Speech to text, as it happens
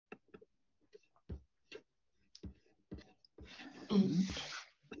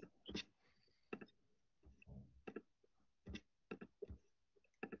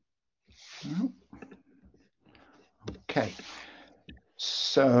Okay,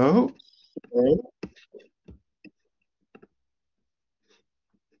 so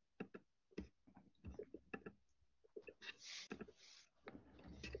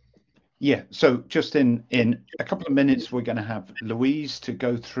yeah, so just in a couple of minutes, we're going to have Louise to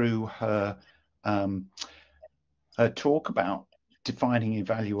go through her her talk about defining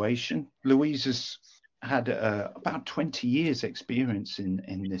evaluation. Louise has had about 20 years experience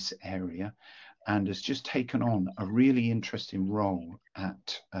in this area and has just taken on a really interesting role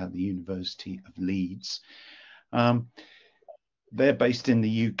at the University of Leeds. They're based in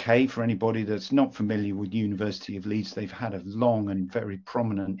the UK. For anybody that's not familiar with University of Leeds, they've had a long and very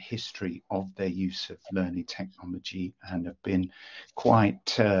prominent history of their use of learning technology and have been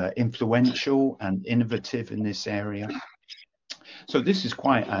quite influential and innovative in this area. So this is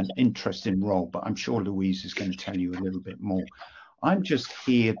quite an interesting role, but I'm sure Louise is going to tell you a little bit more. I'm just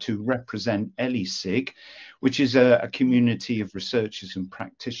here to represent ELESIG, which is a community of researchers and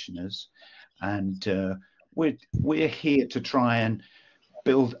practitioners, and we're here to try and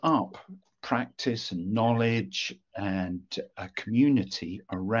build up practice and knowledge and a community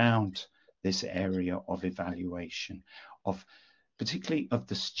around this area of evaluation, particularly of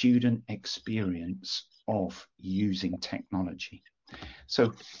the student experience of using technology.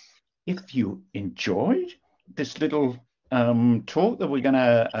 So if you enjoyed this little talk that we're going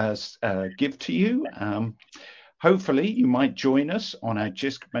to give to you, hopefully you might join us on our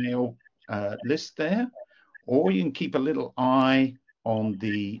JISC mail list there, or you can keep a little eye on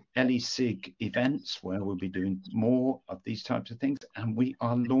the ELESIG events where we'll be doing more of these types of things. And we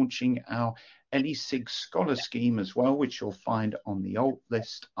are launching our ELESIG Scholar Scheme as well, which you'll find on the alt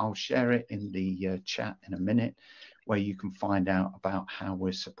list. I'll share it in the chat in a minute, where you can find out about how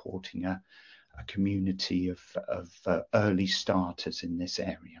we're supporting a community of early starters in this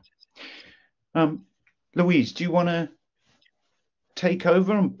area. Louise, do you want to take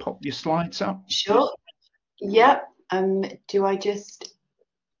over and pop your slides up? Sure. Yep. Do I just,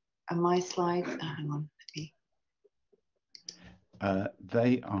 are my slides, hang on.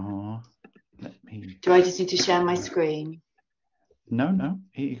 They are, let me. Do I just need to share my screen? No,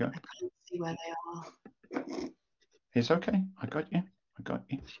 here you go. I can't see where they are. It's okay. I got you.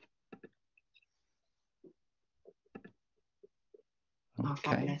 Okay. Oh,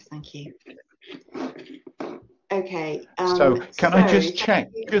 fabulous. Thank you. Okay. So can I just check,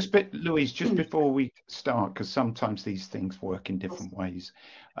 Louise, just before we start, because sometimes these things work in different ways.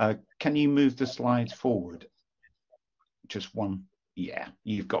 Can you move the slides forward? Just one. Yeah,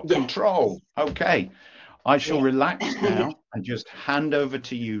 you've got control. Okay. I shall relax now and just hand over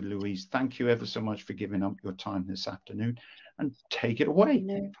to you, Louise. Thank you ever so much for giving up your time this afternoon, and take it away.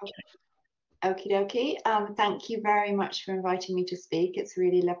 No problem. Okie dokie. Thank you very much for inviting me to speak. It's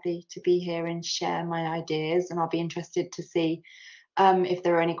really lovely to be here and share my ideas, and I'll be interested to see if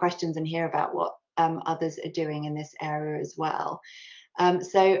there are any questions and hear about what others are doing in this area as well.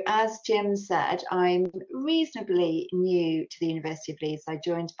 So as Jim said, I'm reasonably new to the University of Leeds. I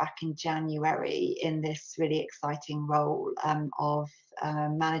joined back in January in this really exciting role of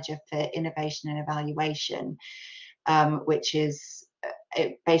Manager for Innovation and Evaluation, which is,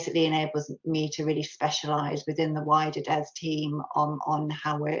 it basically enables me to really specialise within the wider DES team on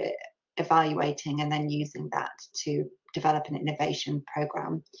how we're evaluating and then using that to develop an innovation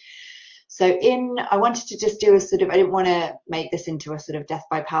programme. So I wanted to just do a sort of, I didn't want to make this into a sort of death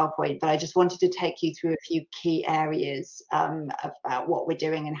by PowerPoint, but I just wanted to take you through a few key areas about what we're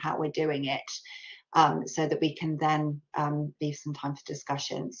doing and how we're doing it, so that we can then leave some time for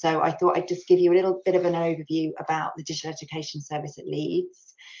discussion. So I thought I'd just give you a little bit of an overview about the Digital Education Service at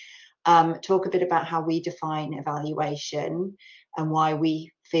Leeds, talk a bit about how we define evaluation and why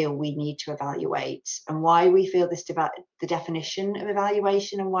we feel we need to evaluate, and why we feel the definition of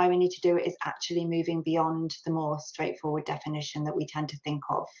evaluation and why we need to do it is actually moving beyond the more straightforward definition that we tend to think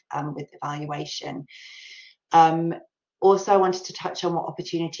of with evaluation. Also, I wanted to touch on what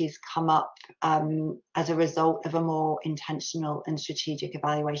opportunities come up as a result of a more intentional and strategic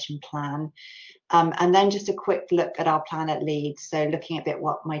evaluation plan. And then just a quick look at our plan at Leeds. So looking at a bit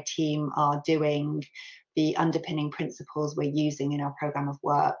what my team are doing, the underpinning principles we're using in our programme of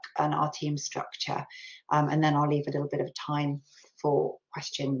work and our team structure. And then I'll leave a little bit of time for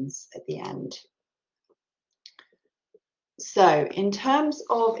questions at the end. So in terms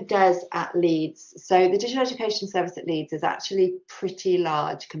of DES at Leeds, so the Digital Education Service at Leeds is actually pretty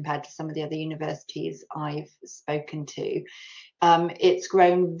large compared to some of the other universities I've spoken to. It's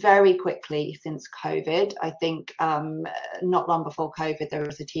grown very quickly since COVID. I think not long before COVID, there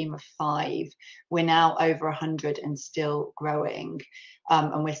was a team of 5. We're now over 100 and still growing.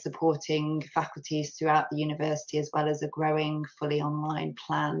 And we're supporting faculties throughout the university, as well as a growing fully online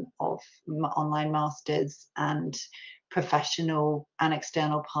plan of online masters and professional and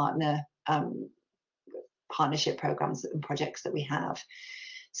external partnership programs and projects that we have.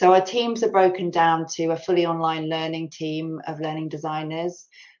 So our teams are broken down to a fully online learning team of learning designers.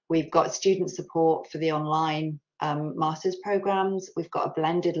 We've got student support for the online master's programs. We've got a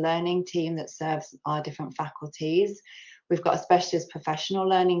blended learning team that serves our different faculties. We've got a specialist professional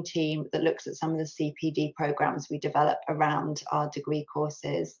learning team that looks at some of the CPD programs we develop around our degree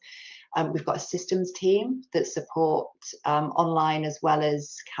courses. We've got a systems team that support online as well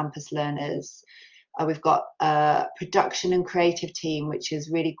as campus learners. We've got a production and creative team, which is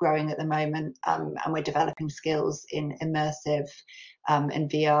really growing at the moment, and we're developing skills in immersive and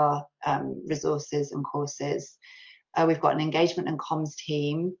VR resources and courses. We've got an engagement and comms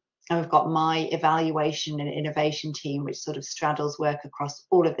team, and we've got my evaluation and innovation team, which sort of straddles work across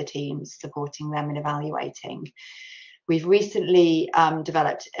all of the teams, supporting them in evaluating. We've recently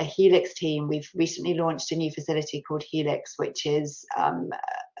developed a Helix team. We've recently launched a new facility called Helix, which is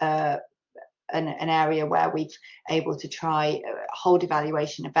an area where we've able to try hold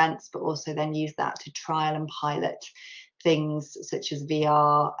evaluation events, but also then use that to trial and pilot things such as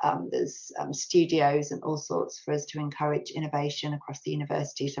VR. There's studios and all sorts for us to encourage innovation across the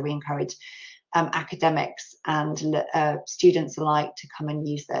university. So we encourage academics and students alike to come and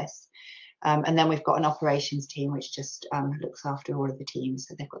use this. And then we've got an operations team, which just looks after all of the teams,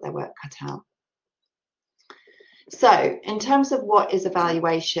 so they've got their work cut out. So in terms of what is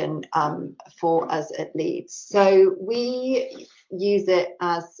evaluation for us at Leeds, so we use it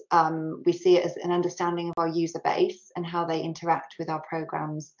as, we see it as an understanding of our user base and how they interact with our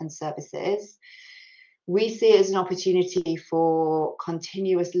programs and services. We see it as an opportunity for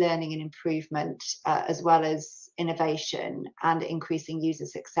continuous learning and improvement, as well as innovation and increasing user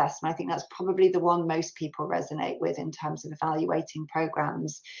success. And I think that's probably the one most people resonate with in terms of evaluating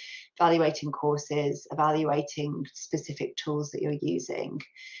programs, evaluating courses, evaluating specific tools that you're using.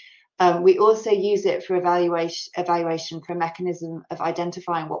 We also use it for evaluation for a mechanism of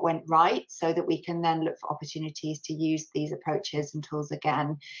identifying what went right, so that we can then look for opportunities to use these approaches and tools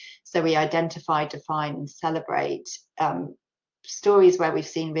again. So we identify, define and celebrate stories where we've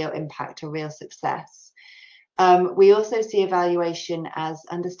seen real impact or real success. We also see evaluation as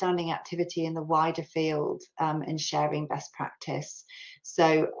understanding activity in the wider field and sharing best practice.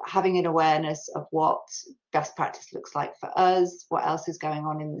 So having an awareness of what best practice looks like for us, what else is going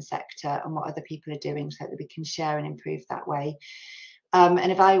on in the sector and what other people are doing, so that we can share and improve that way.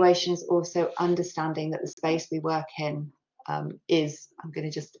 And evaluation is also understanding that the space we work in is, I'm going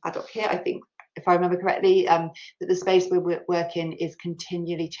to just add up here, I think, if I remember correctly, that the space we work in is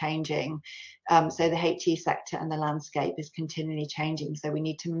continually changing. So the HE sector and the landscape is continually changing. So we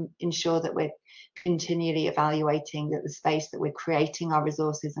need to ensure that we're continually evaluating that the space that we're creating our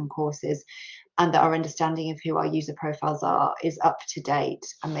resources and courses, and that our understanding of who our user profiles are, is up to date,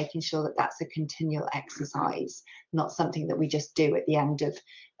 and making sure that that's a continual exercise, not something that we just do at the end of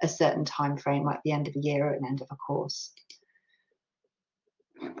a certain time frame, like the end of a year or an end of a course.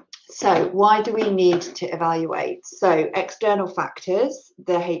 So why do we need to evaluate? So external factors,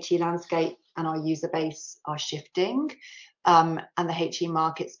 the HE landscape and our user base are shifting, and the HE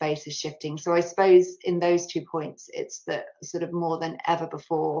market space is shifting. So I suppose in those 2 points, it's that sort of more than ever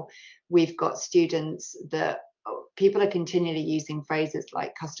before, we've got students that people are continually using phrases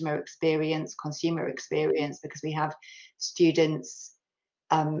like customer experience, consumer experience, because we have students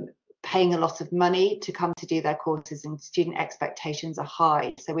paying a lot of money to come to do their courses, and student expectations are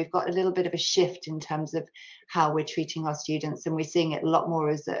high. So we've got a little bit of a shift in terms of how we're treating our students, and we're seeing it a lot more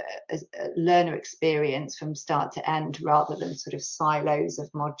as a learner experience from start to end, rather than sort of silos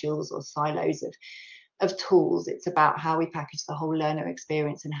of modules or silos of tools. It's about how we package the whole learner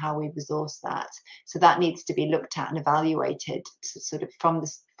experience and how we resource that. So that needs to be looked at and evaluated sort of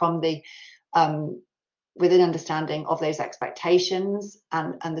with an understanding of those expectations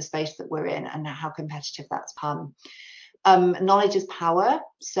and the space that we're in and how competitive that's become. Knowledge is power.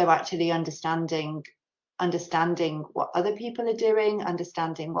 So actually understanding what other people are doing,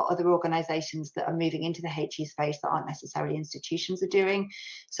 understanding what other organisations that are moving into the HE space that aren't necessarily institutions are doing,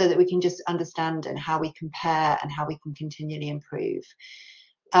 so that we can just understand and how we compare and how we can continually improve.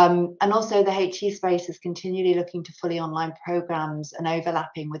 And also the HE space is continually looking to fully online programs and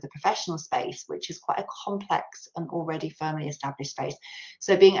overlapping with the professional space, which is quite a complex and already firmly established space.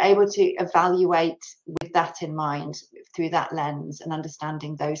 So being able to evaluate with that in mind through that lens and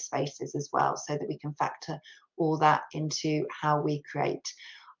understanding those spaces as well, so that we can factor all that into how we create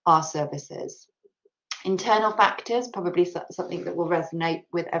our services. Internal factors, probably something that will resonate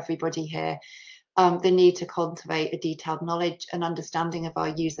with everybody here. The need to cultivate a detailed knowledge and understanding of our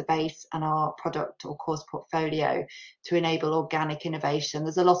user base and our product or course portfolio to enable organic innovation.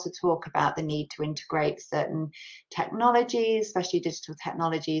 There's a lot of talk about the need to integrate certain technologies, especially digital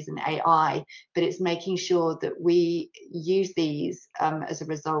technologies and AI, but it's making sure that we use these as a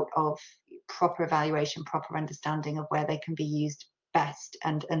result of proper evaluation, proper understanding of where they can be used best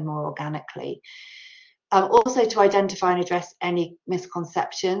and more organically. Also to identify and address any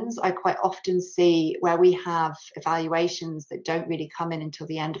misconceptions. I quite often see where we have evaluations that don't really come in until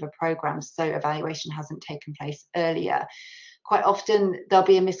the end of a program, so evaluation hasn't taken place earlier. Quite often there'll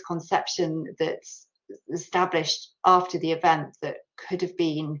be a misconception that's established after the event that could have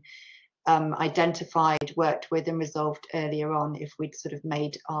been identified, worked with and resolved earlier on if we'd sort of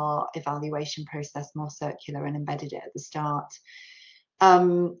made our evaluation process more circular and embedded it at the start.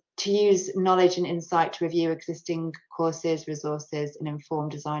 To use knowledge and insight to review existing courses, resources, and inform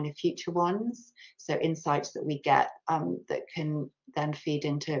design of future ones. So insights that we get that can then feed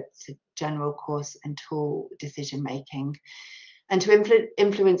into general course and tool decision making. And to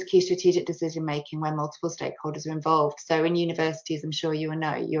influence key strategic decision making when multiple stakeholders are involved. So in universities, I'm sure you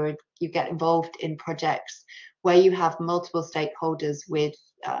know, you get involved in projects where you have multiple stakeholders with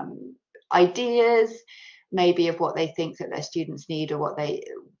ideas, maybe of what they think that their students need or what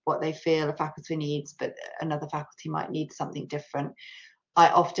they feel a faculty needs, but another faculty might need something different. I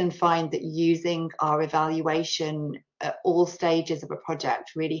often find that using our evaluation at all stages of a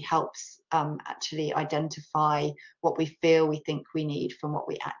project really helps actually identify what we think we need from what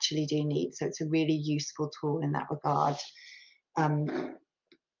we actually do need. So it's a really useful tool in that regard. And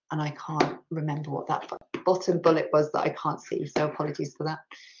I can't remember what that bottom bullet was that I can't see, so apologies for that.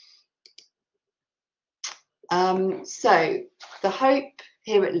 So the hope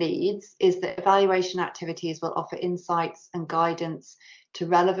here at Leeds is that evaluation activities will offer insights and guidance to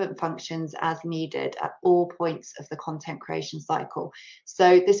relevant functions as needed at all points of the content creation cycle.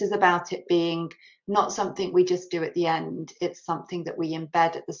 So this is about it being not something we just do at the end, it's something that we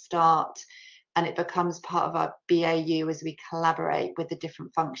embed at the start and it becomes part of our BAU as we collaborate with the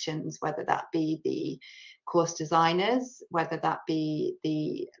different functions, whether that be the course designers, whether that be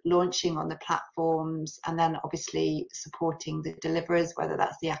the launching on the platforms, and then obviously supporting the deliverers, whether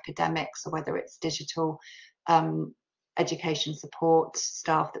that's the academics or whether it's digital education support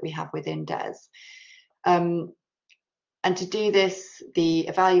staff that we have within DES. And to do this, the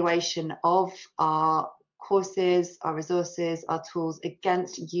evaluation of our courses, our resources, our tools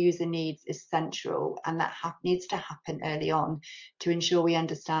against user needs is central, and that needs to happen early on to ensure we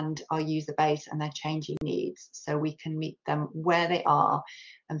understand our user base and their changing needs so we can meet them where they are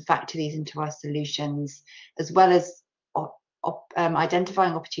and factor these into our solutions, as well as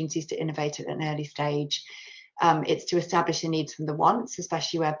identifying opportunities to innovate at an early stage. It's to establish the needs from the wants,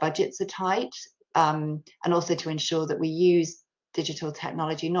 especially where budgets are tight, and also to ensure that we use digital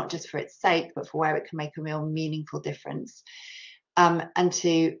technology not just for its sake but for where it can make a real meaningful difference, and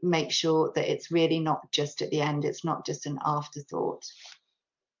to make sure that it's really not just at the end, it's not just an afterthought.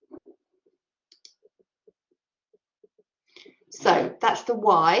 So that's the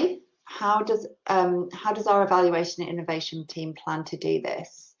why. How does our evaluation and innovation team plan to do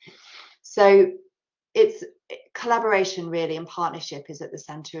this? So it's collaboration really, and partnership is at the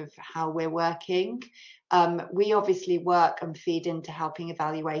centre of how we're working. We obviously work and feed into helping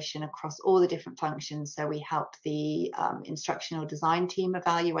evaluation across all the different functions. So we help the instructional design team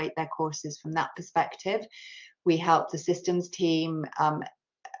evaluate their courses from that perspective. We help the systems team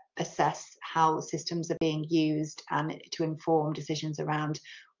assess how systems are being used and to inform decisions around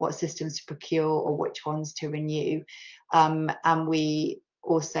what systems to procure or which ones to renew. And we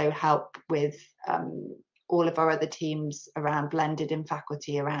also help with all of our other teams around blended in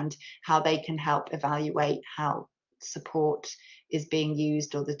faculty, around how they can help evaluate how support is being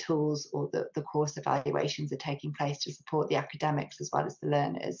used, or the tools or the course evaluations are taking place to support the academics as well as the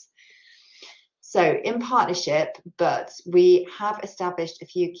learners. So in partnership, but we have established a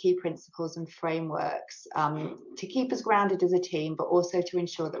few key principles and frameworks to keep us grounded as a team, but also to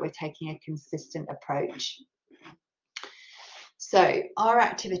ensure that we're taking a consistent approach. So our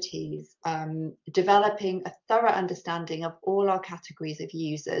activities, developing a thorough understanding of all our categories of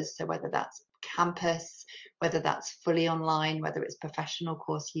users, so whether that's campus, whether that's fully online, whether it's professional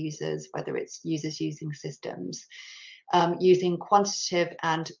course users, whether it's users using systems, using quantitative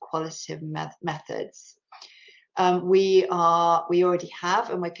and qualitative methods. We already have,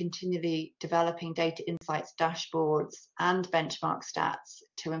 and we're continually developing data insights dashboards and benchmark stats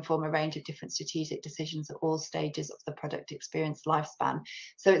to inform a range of different strategic decisions at all stages of the product experience lifespan.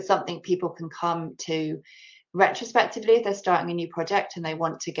 So it's something people can come to retrospectively if they're starting a new project and they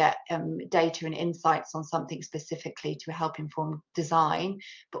want to get data and insights on something specifically to help inform design,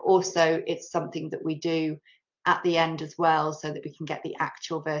 but also it's something that we do at the end as well, so that we can get the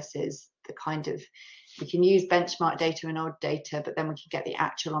actual versus the kind of, we can use benchmark data and old data, but then we can get the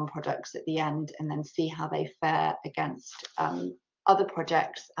actual on products at the end and then see how they fare against other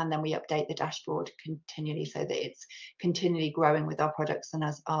projects, and then we update the dashboard continually so that it's continually growing with our products and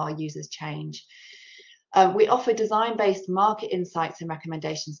as our users change. We offer design-based market insights and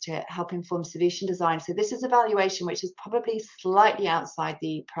recommendations to help inform solution design. So this is evaluation which is probably slightly outside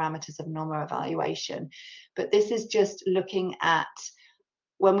the parameters of normal evaluation, but this is just looking at,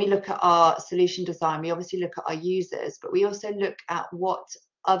 when we look at our solution design, we obviously look at our users, but we also look at what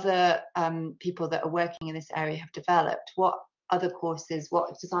other people that are working in this area have developed, what other courses,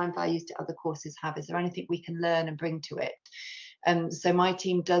 what design values do other courses have, is there anything we can learn and bring to it? So my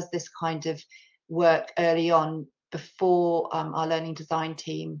team does this kind of work early on before our learning design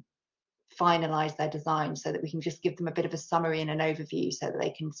team finalize their design, so that we can just give them a bit of a summary and an overview so that they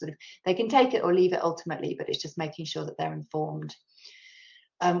can they can take it or leave it ultimately, but it's just making sure that they're informed.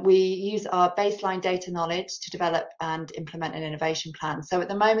 We use our baseline data knowledge to develop and implement an innovation plan. So at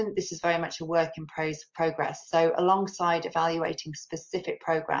the moment, this is very much a work in progress. So alongside evaluating specific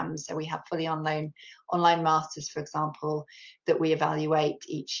programs, so we have fully online masters, for example, that we evaluate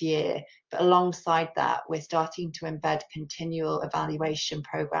each year. But alongside that, we're starting to embed continual evaluation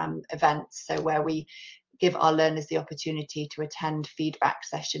program events. So where we give our learners the opportunity to attend feedback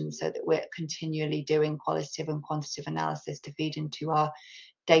sessions, so that we're continually doing qualitative and quantitative analysis to feed into our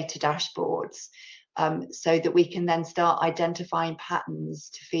data dashboards, so that we can then start identifying patterns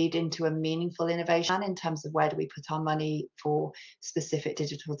to feed into a meaningful innovation in terms of where do we put our money for specific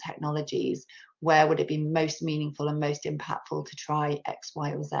digital technologies, where would it be most meaningful and most impactful to try X,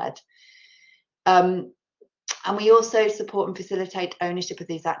 Y, or Z. And we also support and facilitate ownership of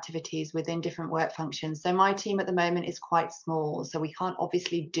these activities within different work functions. So my team at the moment is quite small, so we can't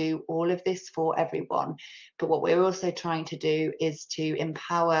obviously do all of this for everyone. But what we're also trying to do is to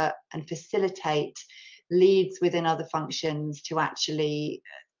empower and facilitate leads within other functions to actually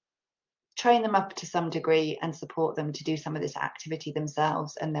train them up to some degree and support them to do some of this activity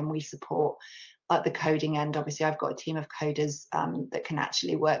themselves. And then we support at the coding end. Obviously, I've got a team of coders that can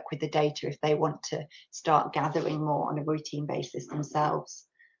actually work with the data if they want to start gathering more on a routine basis themselves.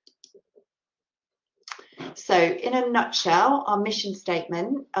 So in a nutshell, our mission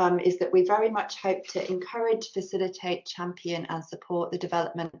statement is that we very much hope to encourage, facilitate, champion and support the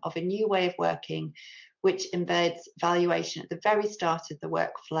development of a new way of working, which embeds valuation at the very start of the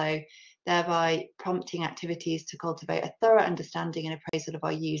workflow, thereby prompting activities to cultivate a thorough understanding and appraisal of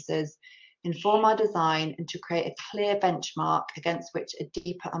our users, inform our design, and to create a clear benchmark against which a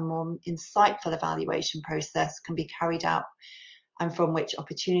deeper and more insightful evaluation process can be carried out, and from which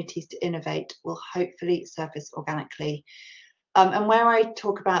opportunities to innovate will hopefully surface organically. And where I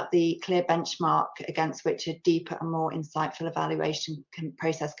talk about the clear benchmark against which a deeper and more insightful evaluation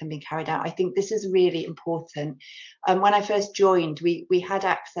process can be carried out, I think this is really important. When I first joined, we had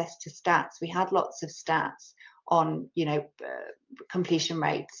access to stats. We had lots of stats on, completion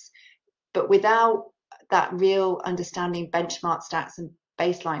rates. But without that real understanding, benchmark stats and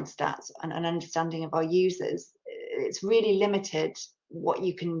baseline stats, and an understanding of our users, it's really limited what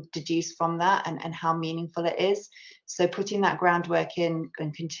you can deduce from that and how meaningful it is. So putting that groundwork in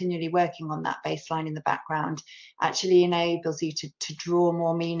and continually working on that baseline in the background actually enables you to draw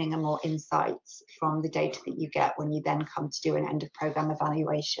more meaning and more insights from the data that you get when you then come to do an end of program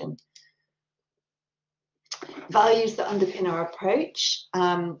evaluation. Values that underpin our approach,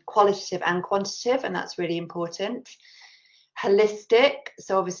 qualitative and quantitative, and that's really important. Holistic,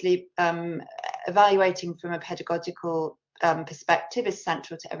 so obviously evaluating from a pedagogical perspective is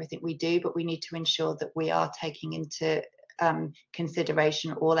central to everything we do, but we need to ensure that we are taking into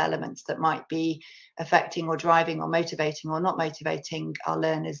consideration all elements that might be affecting or driving or motivating or not motivating our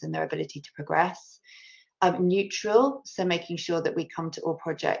learners and their ability to progress. Neutral, so making sure that we come to all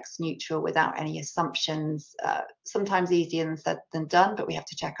projects neutral without any assumptions. Sometimes easier said than done, but we have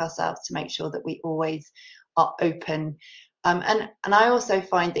to check ourselves to make sure that we always are open And I also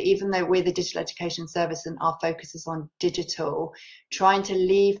find that even though we're the digital education service and our focus is on digital, trying to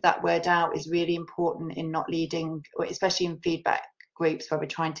leave that word out is really important in not leading, especially in feedback groups where we're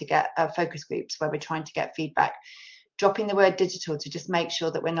trying to get focus groups where we're trying to get feedback, dropping the word digital to just make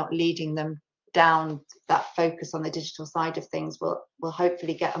sure that we're not leading them down that focus on the digital side of things will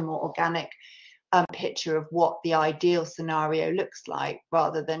hopefully get a more organic picture of what the ideal scenario looks like,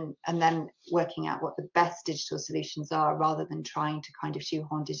 rather than, and then working out what the best digital solutions are, rather than trying to kind of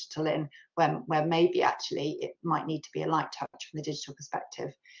shoehorn digital in where maybe actually it might need to be a light touch from the digital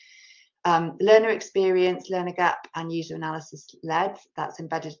perspective. Learner experience, learner gap, and user analysis led, that's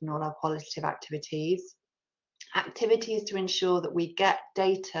embedded in all our qualitative activities. Activities to ensure that we get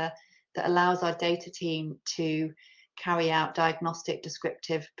data that allows our data team to carry out diagnostic,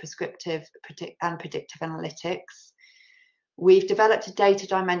 descriptive, prescriptive, and predictive analytics. We've developed a data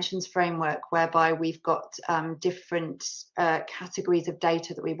dimensions framework whereby we've got different categories of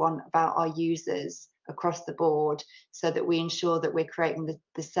data that we want about our users across the board, so that we ensure that we're creating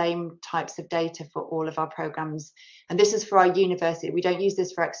the same types of data for all of our programs. And this is for our university. We don't use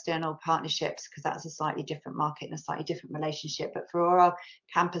this for external partnerships because that's a slightly different market and a slightly different relationship. But for all our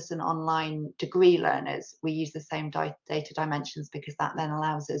campus and online degree learners, we use the same data dimensions, because that then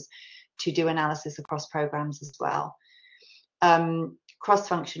allows us to do analysis across programs as well.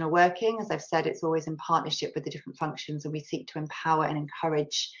 Cross-functional working, as I've said, it's always in partnership with the different functions, and we seek to empower and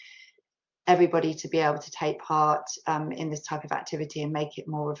encourage everybody to be able to take part in this type of activity and make it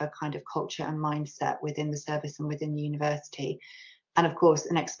more of a kind of culture and mindset within the service and within the university. And of course,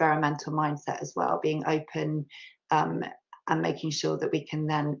 an experimental mindset as well, being open and making sure that we can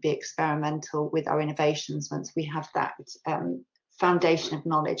then be experimental with our innovations once we have that foundation of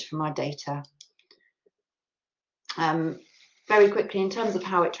knowledge from our data. Very quickly, in terms of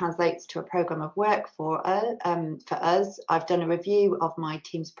how it translates to a programme of work for us, I've done a review of my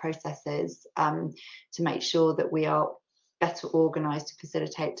team's processes to make sure that we are better organised to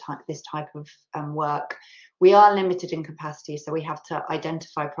facilitate this type of work. We are limited in capacity, so we have to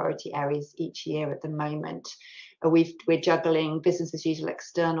identify priority areas each year at the moment. We're juggling business as usual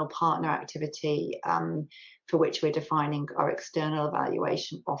external partner activity for which we're defining our external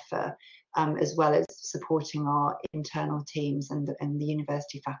evaluation offer, as well as supporting our internal teams and the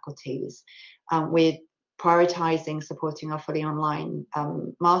university faculties. We're prioritising supporting our fully online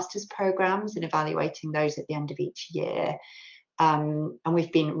master's programmes and evaluating those at the end of each year. And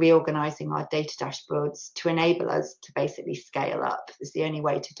we've been reorganising our data dashboards to enable us to basically scale up. It's the only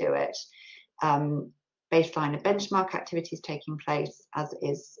way to do it. Baseline and benchmark activities taking place, as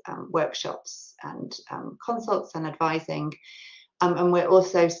is workshops and consults and advising. And we're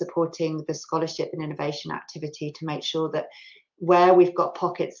also supporting the scholarship and innovation activity to make sure that where we've got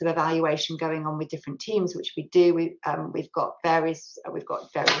pockets of evaluation going on with different teams, which we do, we've got various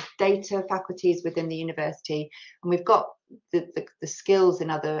data faculties within the university, and we've got the skills in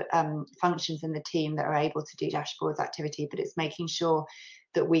other functions in the team that are able to do dashboards activity, but it's making sure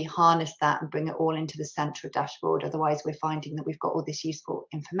that we harness that and bring it all into the center of dashboard. Otherwise, we're finding that we've got all this useful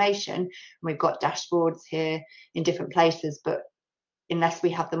information and we've got dashboards here in different places, but unless we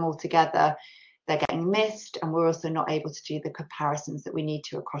have them all together, they're getting missed, and we're also not able to do the comparisons that we need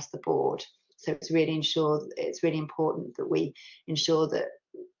to across the board. So it's really important that we ensure that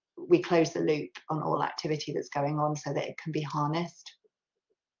we close the loop on all activity that's going on so that it can be harnessed.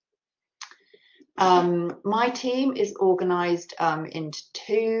 My team is organised into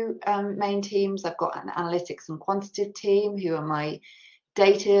two main teams. I've got an analytics and quantitative team who are my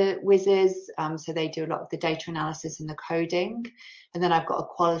data whizzes, so they do a lot of the data analysis and the coding. And then I've got a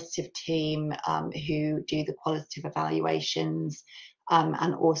qualitative team who do the qualitative evaluations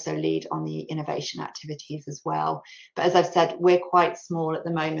and also lead on the innovation activities as well. But as I've said, we're quite small at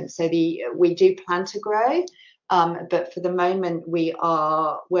the moment, so we do plan to grow. But for the moment, we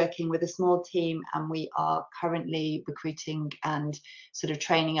are working with a small team, and we are currently recruiting and sort of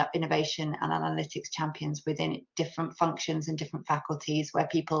training up innovation and analytics champions within different functions and different faculties where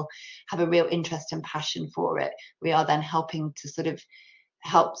people have a real interest and passion for it. We are then helping to sort of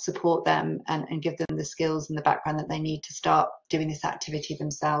help support them and give them the skills and the background that they need to start doing this activity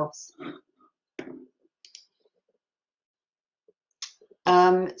themselves.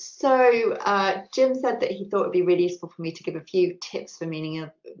 Jim said that he thought it'd be really useful for me to give a few tips for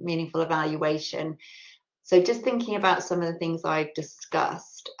meaningful evaluation. So just thinking about some of the things I've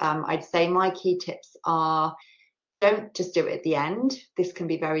discussed, I'd say my key tips are: don't just do it at the end. This can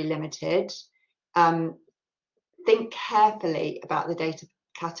be very limited. Think carefully about the data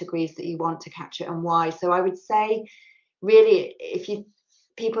categories that you want to capture and why. So I would say, really, if you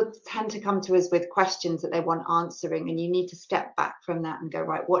people tend to come to us with questions that they want answering, and you need to step back from that and go,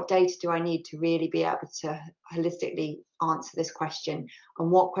 right, what data do I need to really be able to holistically answer this question,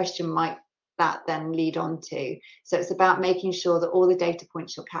 and what question might that then lead on to? So it's about making sure that all the data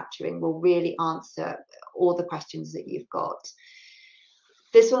points you're capturing will really answer all the questions that you've got.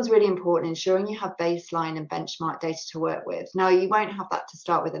 This one's really important, ensuring you have baseline and benchmark data to work with. Now, you won't have that to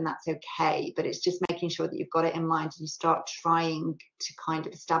start with, and that's okay, but it's just making sure that you've got it in mind and you start trying to kind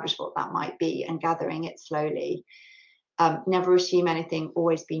of establish what that might be and gathering it slowly. Never assume anything,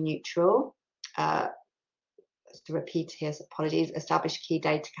 always be neutral. To repeat here, so apologies, establish key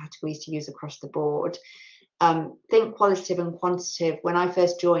data categories to use across the board. Think qualitative and quantitative. When I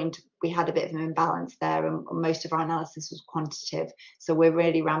first joined, we had a bit of an imbalance there, and most of our analysis was quantitative. So we're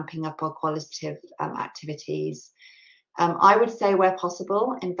really ramping up our qualitative activities. I would say, where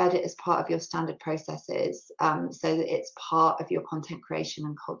possible, embed it as part of your standard processes, so that it's part of your content creation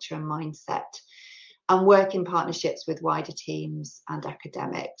and culture and mindset. And work in partnerships with wider teams and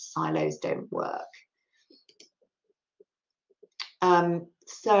academics. Silos don't work.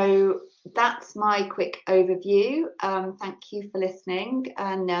 So that's my quick overview. Thank you for listening,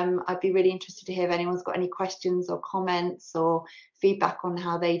 and I'd be really interested to hear if anyone's got any questions or comments or feedback on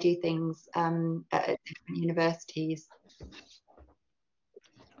how they do things at different universities.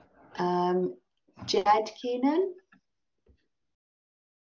 Jed Keenan?